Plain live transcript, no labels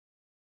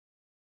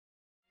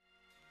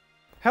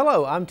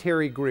Hello, I'm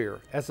Terry Grier.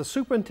 As the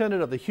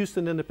superintendent of the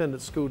Houston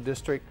Independent School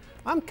District,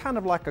 I'm kind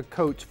of like a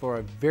coach for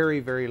a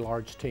very, very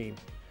large team.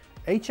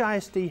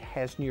 HISD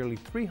has nearly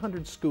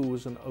 300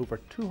 schools and over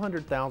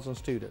 200,000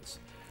 students.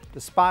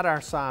 Despite our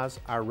size,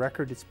 our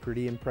record is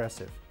pretty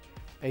impressive.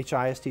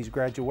 HISD's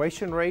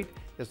graduation rate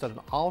is at an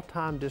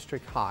all-time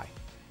district high,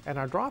 and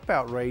our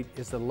dropout rate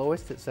is the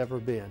lowest it's ever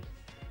been.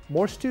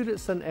 More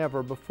students than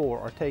ever before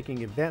are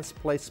taking advanced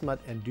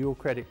placement and dual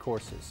credit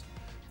courses.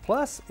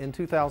 Plus, in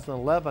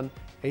 2011,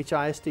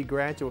 HISD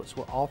graduates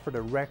were offered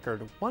a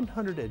record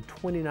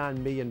 $129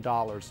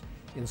 million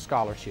in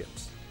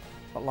scholarships.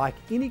 But like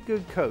any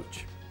good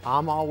coach,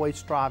 I'm always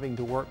striving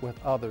to work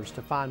with others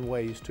to find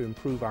ways to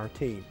improve our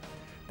team.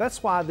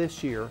 That's why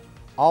this year,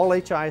 all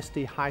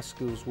HISD high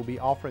schools will be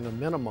offering a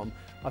minimum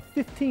of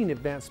 15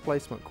 advanced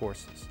placement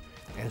courses.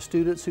 And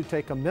students who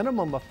take a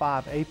minimum of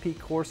 5 AP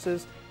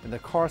courses and the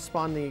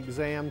corresponding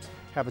exams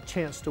have a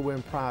chance to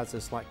win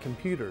prizes like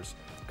computers,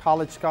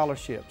 college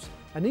scholarships,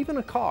 and even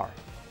a car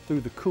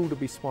through the Cool to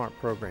Be Smart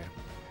program.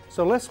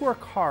 So let's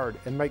work hard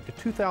and make the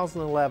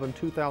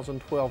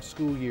 2011-2012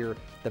 school year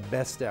the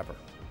best ever.